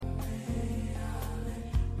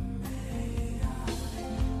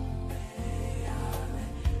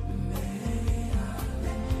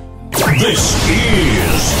This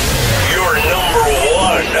is your number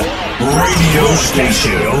one radio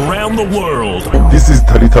station around the world. This is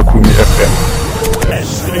Talita Kumi FM.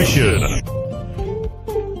 Best station.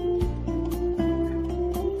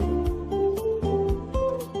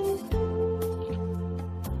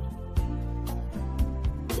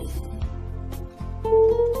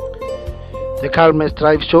 The Calmes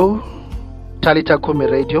Drive Show, Talita Kumi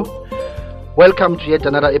Radio. Welcome to yet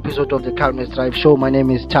another episode of the Calmes Drive Show. My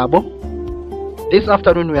name is Tabo. This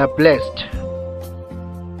afternoon we are blessed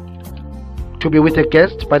to be with a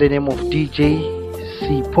guest by the name of DJ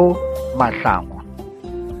Sipho Mahlangu.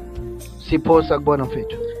 Sipho, sakubona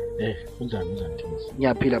mfethu. Kunjani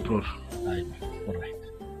Ngiyaphila bro. Hayi, all right.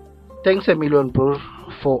 Thanks a million bro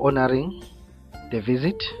for honoring the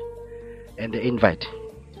visit and the invite.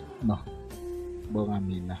 No. Bonga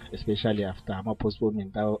mina, especially after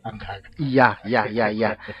ama-postponement angaka. Yeah.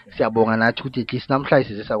 Siyabonga nathi ukuthi at least namhlanje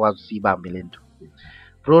sizakwazi sibambe lento.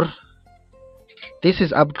 Bro, this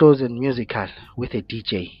is Up Close and Musical with a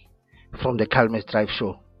DJ from the Calmes Drive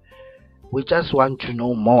Show. We just want to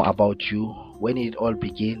know more about you, when it all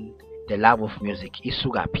began, the love of music.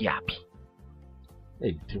 Isuka piapi.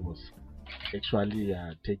 Hey, it was actually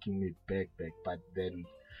taking me back, but then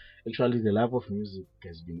actually the love of music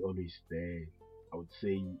has been always there. I would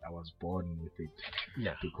say I was born with it.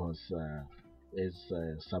 Yeah. Because as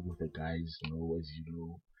some of the guys know, as you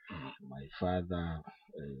know, my father,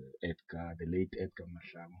 Edgar, the late Edgar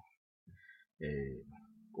Mahlangu,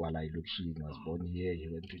 while I was born here, he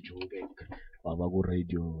went to Joburg, Wabago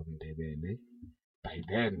Radio Ndebele. By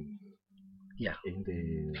then, in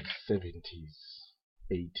the 70s,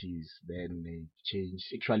 80s, then they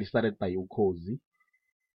changed. Actually started by Ukozi.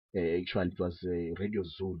 Actually, it was Radio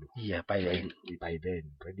Zulu. Yeah, by then,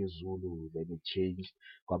 Radio Zulu. Then it changed.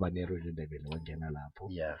 Kwabanero Ndebele wangena lapho.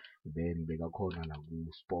 Yeah. Then bekakhona na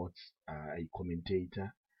ku sports, a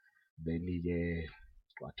commentator. Then he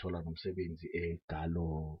wathola nomsebenzi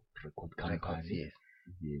eGalo Record Company.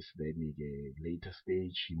 Yes. Then he later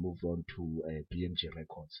stage he moved on to BMG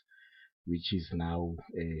Records, which is now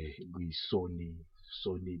Sony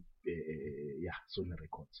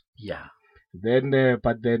Records. Yeah. Then,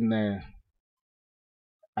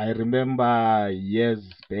 I remember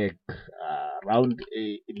years back, around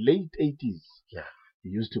late 80s. Yeah. He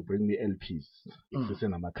used to bring me LPs. It's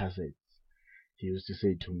in my cassettes. He used to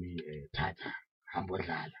say to me, Tata,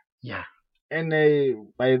 Hambodlala. Yeah. And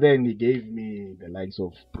by then he gave me the likes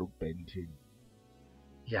of Brooke Benton.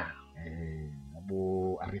 Yeah.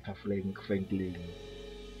 Abu Aretha Franklin.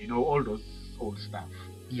 You know, all those old stuff.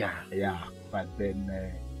 Yeah. Yeah. But then,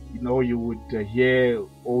 you would hear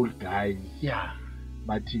old guys. Yeah.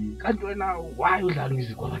 But can't you now why you learn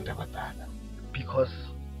music? Because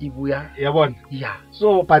if we are. Yeah.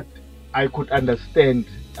 So, but I could understand.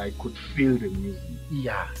 I could feel the music.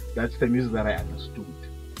 Yeah. That's the music that I understood.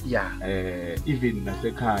 Yeah. Even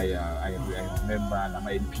Nasekaya, I remember Nama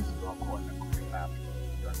LPs were called growing up.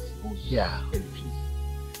 Those LPs.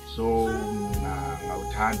 So,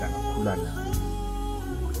 Nautanda Nakulana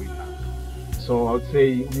growing up. So I would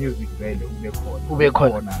say music vele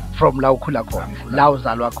ubekhona from la ukhula khona la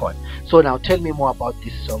uzalwa khona. So now tell me more about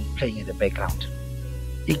this song playing in the background.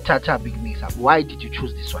 Ikthatha Big Mix Up. Why did you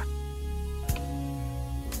choose this one?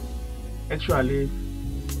 Actually,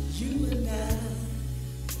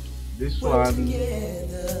 this one,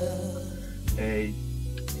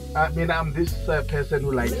 I'm this person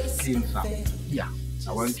who likes clean sound. Yeah.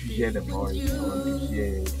 I want to hear the voice. I want to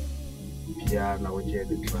hear piano, I want to hear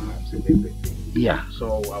the drums and everything. Yeah.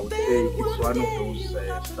 So I would say it's one of those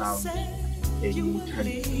sounds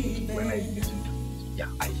when I listen to it. Yeah.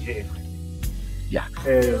 I hear everything. Yeah.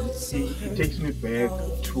 It takes me back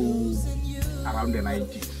to around the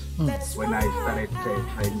 90s when I started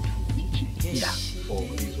trying to teach for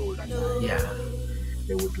these older guys. Yeah.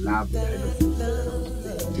 They would love the kind of music that I was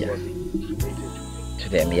playing because it related to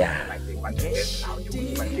them. Yeah. Like they want to get how you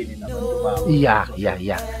would play it. Yeah.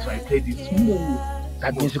 So I played it smooth.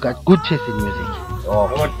 That means you got good taste in music. Oh,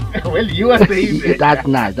 well, you are saying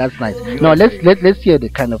that. That's nice. Now let's hear the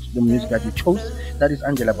kind of the music that you chose. That is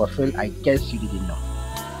Angela Boffel. I guess you didn't know.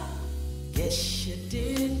 Guess you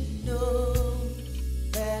didn't know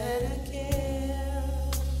that I care.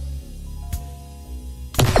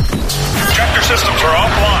 Chapter systems are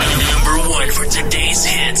offline. Number one for today's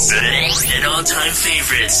hits and all-time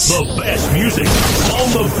favorites. The best music on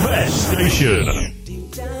the best station.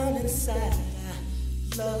 Deep down inside,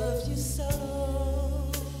 I love you so.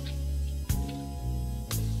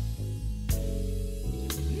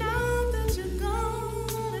 Now that you're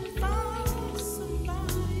gone and found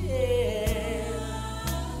somebody else,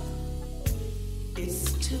 it's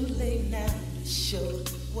too late now.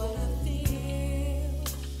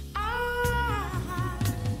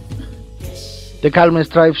 The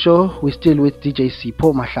Calmest Drive Show. We're still with DJ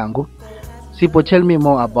Sipho Mahlangu. Sipho, tell me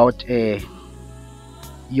more about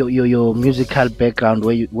your musical background,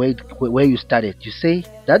 where you started. You say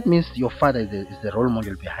that means your father is the role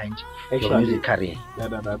model behind your music career.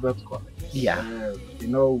 That's correct. Yeah.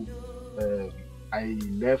 I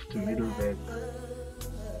left Middleburg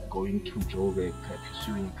going to Joburg,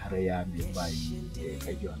 pursuing career by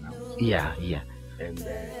radio announcement. Yeah. And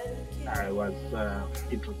I was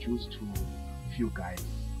introduced to a few guys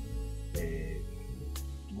who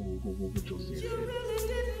Joseph.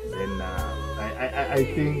 And I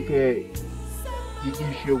think the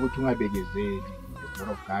issue with Tungabegeze, a lot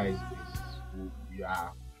of guys who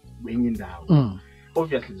are bringing down.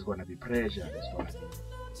 Obviously, there's going to be pressure. There's going to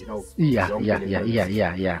be,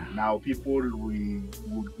 Yeah. Now, people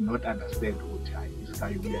would not understand what this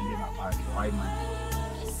guy really about. Why man?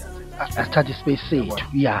 I started space sage.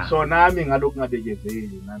 Yeah. So now I'm looking at the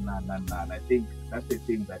I think that's the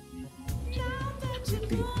thing that we think. I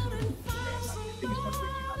think it's not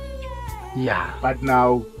working out. Yeah. But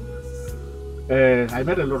now, I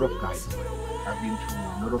met a lot of guys. I've been to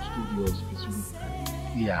a lot of studios.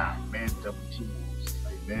 Yeah. I met Double Timos. I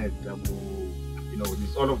met Double.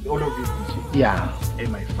 This all of these DJs. Yeah. And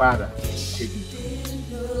my father taking me.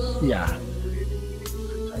 Yeah.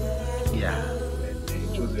 Yeah.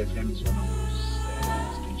 And Joseph FM is one of those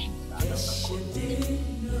stations that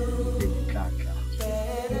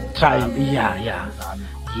I'm Time. Yeah. Yes.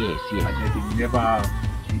 But they never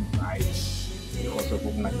came by because of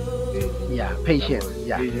yeah, patience.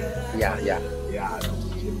 Yeah.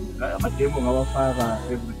 My demo, our father,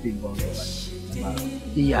 everything.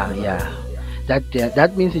 Yeah.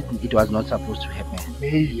 That means it was not supposed to happen.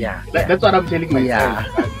 Yeah. That's what I'm telling myself. Yeah.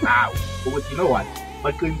 Now, but you know what?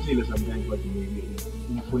 My country sometimes what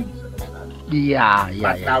Yeah.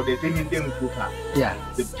 Now the thing is, yeah,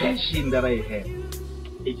 the passion that I have.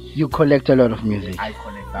 You collect a lot of music. I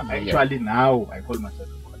collect that. Actually, now I call myself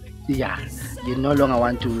a collector. Yeah. You no longer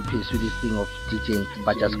want to pursue this thing of teaching,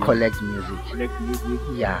 but just collect music. Collect music.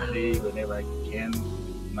 Yeah. Play whenever I can.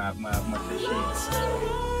 My sessions.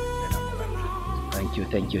 Thank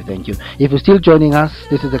you. If you're still joining us,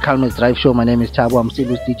 this is the Calmest Drive Show. My name is Tabo. I'm still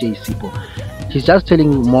with DJ Sipho. He's just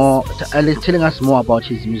telling us more about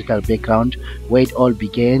his musical background, where it all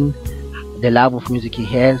began, the love of music he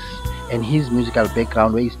has, and his musical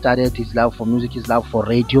background, where he started, his love for music, his love for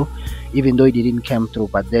radio, even though it didn't come through.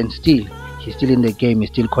 But then still, he's still in the game.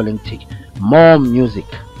 He's still collecting more music.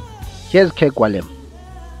 Here's Kekwalem,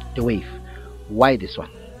 The Wave. Why this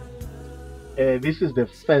one? This is the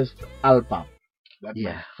first album that my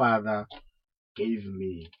Yeah. father gave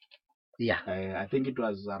me. Yeah. I think it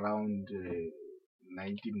was around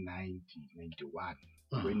 1990, 91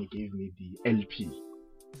 when he gave me the LP.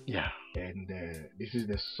 Yeah. And this is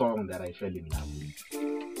the song that I fell in love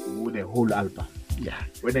with the whole album. Yeah.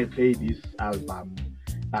 When I played this album,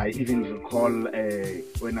 I even recall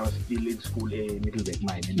when I was still in school, Middleburg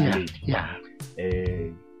Mine in Adelaide. Yeah.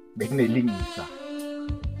 Bekunelingisa.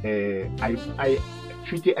 I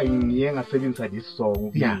treated this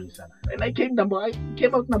song. Yeah. And I came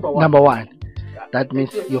out number one. Number one. That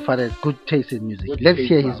means your father has good taste in music. Good Let's taste,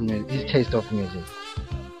 hear man. his taste of music.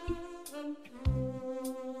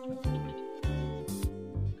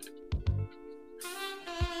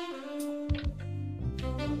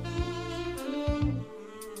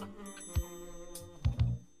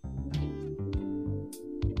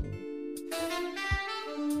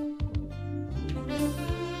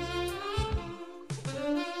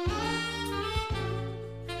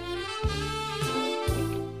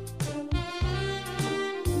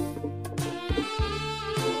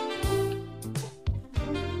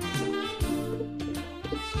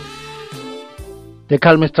 The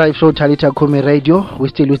Calmest Drive Show, Talita Kumi Radio. We're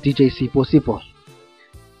still with DJ Sipho. Sipho,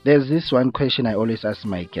 there's this one question I always ask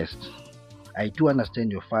my guests. I do understand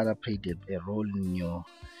your father played a role in your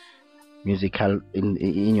musical in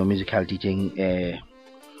your musical teaching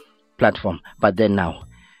platform, but then now,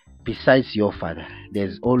 besides your father,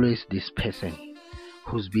 there's always this person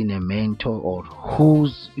who's been a mentor or whom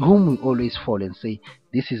we always fall and say,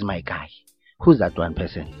 "This is my guy." Who's that one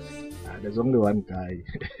person? There's only one guy.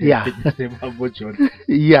 Yeah. Bambo Johnson.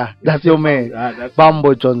 Yeah, that's your man. That's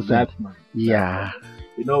Bambo Johnson. That's man. Yeah.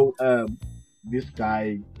 You know, this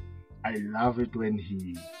guy, I love it when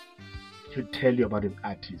he should tell you about an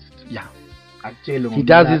artist. Yeah. I tell him He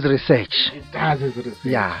does his research. He does his research.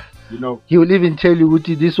 Yeah. You know, He will even tell you,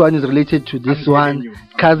 Uti, this one is related to this I'm one. telling you.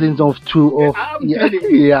 Cousins of two of. I'm Yeah. telling you.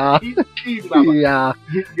 Yeah. He's clean, Baba. Yeah.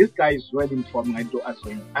 This guy is well informed as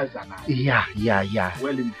an artist. Yeah.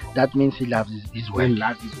 Well informed. That means he loves his Well, work.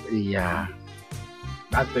 that is Yeah.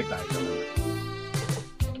 That's the guy.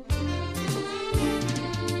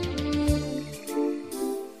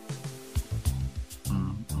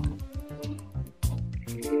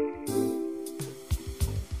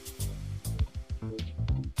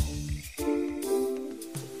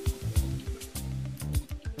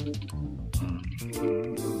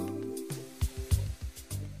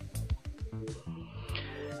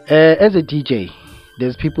 As a DJ,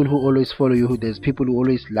 there's people who always follow you. There's people who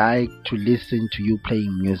always like to listen to you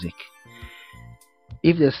playing music.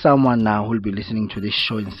 If there's someone now who'll be listening to this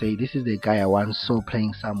show and say, this is the guy I once saw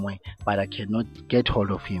playing somewhere, but I cannot get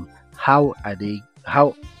hold of him, how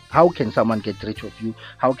can someone get rid of you?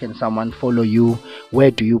 How can someone follow you?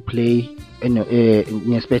 Where do you play in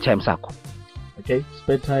your spare time, Sako? Okay,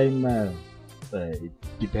 spare time, it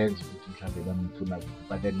depends.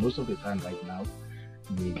 But then most of the time right now,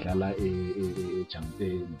 we dlala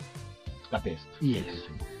best. Yes.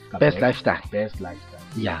 Best lifestyle. Best lifestyle.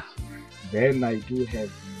 Yeah. Then I do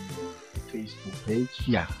have the Facebook page.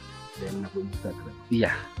 Yeah. Then Instagram.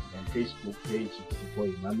 Yeah. And Facebook page is Sipho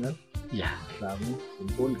Emmanuel. Yeah.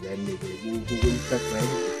 Simple. Then the Google Instagram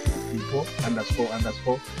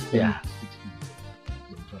Sipho__. Yeah.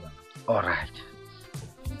 16. All right.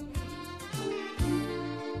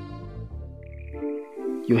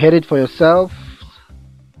 You heard it for yourself.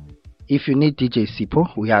 If you need DJ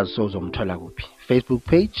Sipho, we have Sozo Mthola Kuphi. Facebook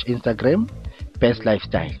page, Instagram, Best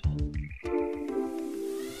Lifestyle.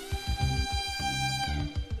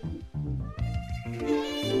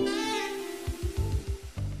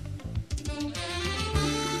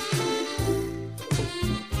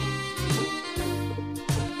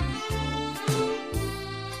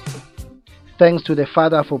 Thanks to the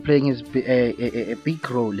father for playing his a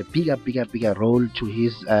big role, a bigger role to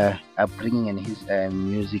his upbringing and his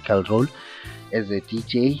musical role as a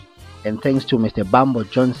DJ. And thanks to Mr. Bambo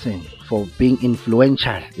Johnson for being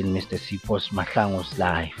influential in Mr. Sipho's Mahlango's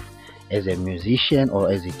life as a musician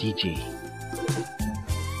or as a DJ.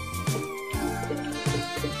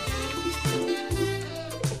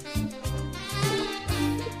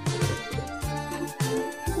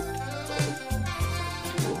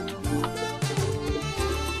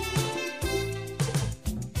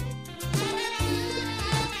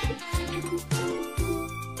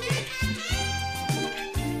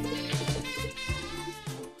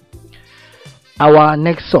 Our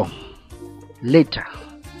next song, Later.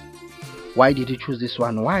 Why did you choose this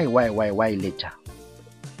one? Why Later?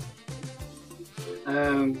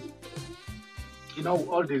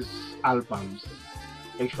 All these albums,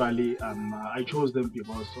 actually, I chose them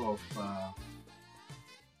because of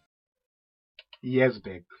years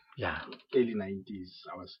back, early 90s.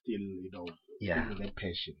 I was still, feeling that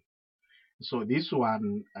passion. So this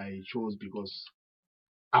one I chose because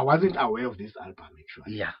I wasn't aware of this album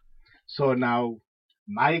actually. Yeah. So now,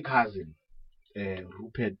 my cousin,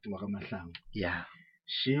 Rupert Wakamaslang,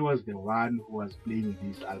 she was the one who was playing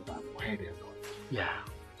this album quite a lot. Yeah.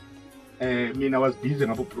 I was busy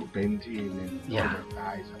about presenting and all the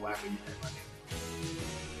guys.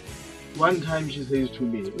 One time she says to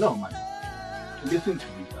me, "No man, listen to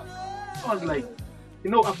this album." I was like,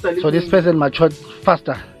 after listening. So this person matured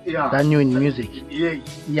faster than you in music.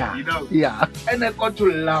 Yeah. And I got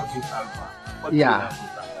to love this album.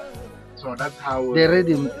 So that's how the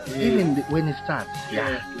rhythm, even when it starts.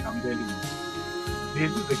 Yeah, I'm telling you.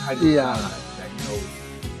 This is the kind of song that,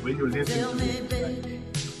 when you listen to it,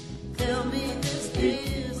 tell me this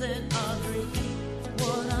isn't a dream.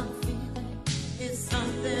 What I'm feeling is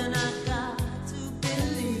something I got to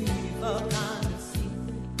believe. A kind of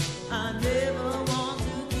secret I never want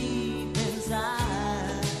to keep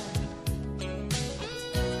inside.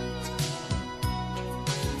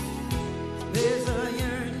 There's a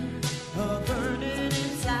yearning, a burning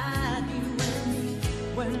inside you and me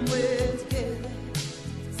when we're together.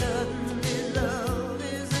 Suddenly love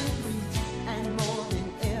isn't reach, and more than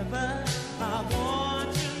ever I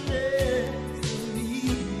want you next to me.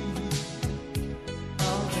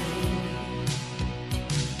 Oh,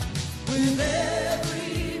 with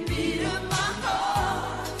every beat of my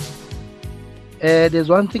heart. There's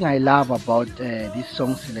one thing I love about these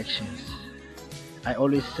song selections. I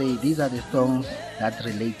always say these are the songs that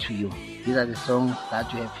relate to you. These are the songs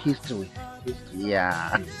that you have history with.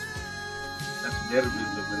 Yeah. That's very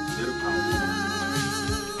powerful.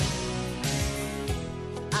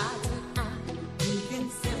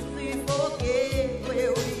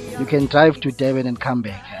 You can drive to Devon and come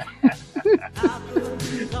back.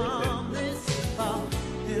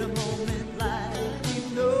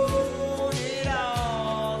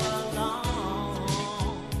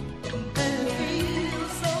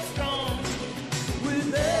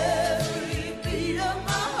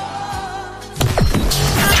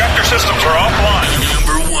 Systems are offline.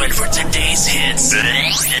 Number one for today's hits.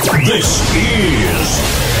 This is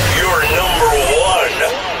your number one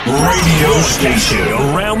radio station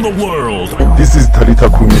around the world. This is Talita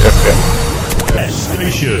Kumi FM. Best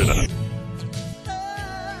station.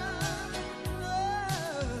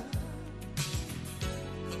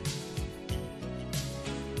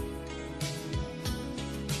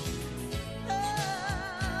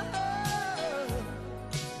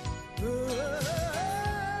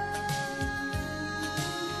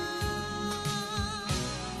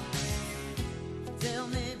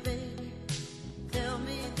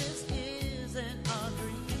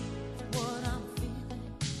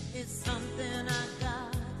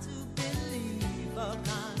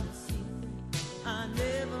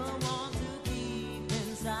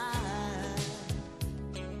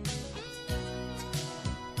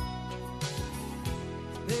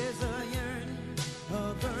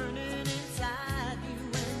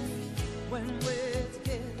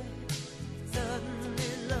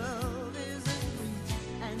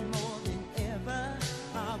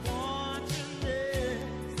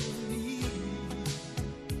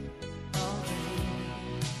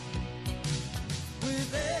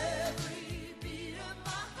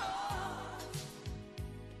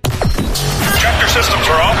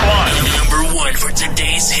 for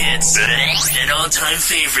today's hits and all-time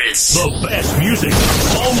favorites. The best music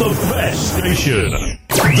on the best station.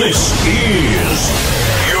 This is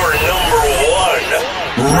your number one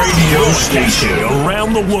radio station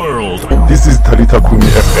around the world. This is Talita Kumi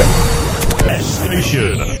FM. Best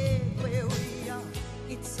station.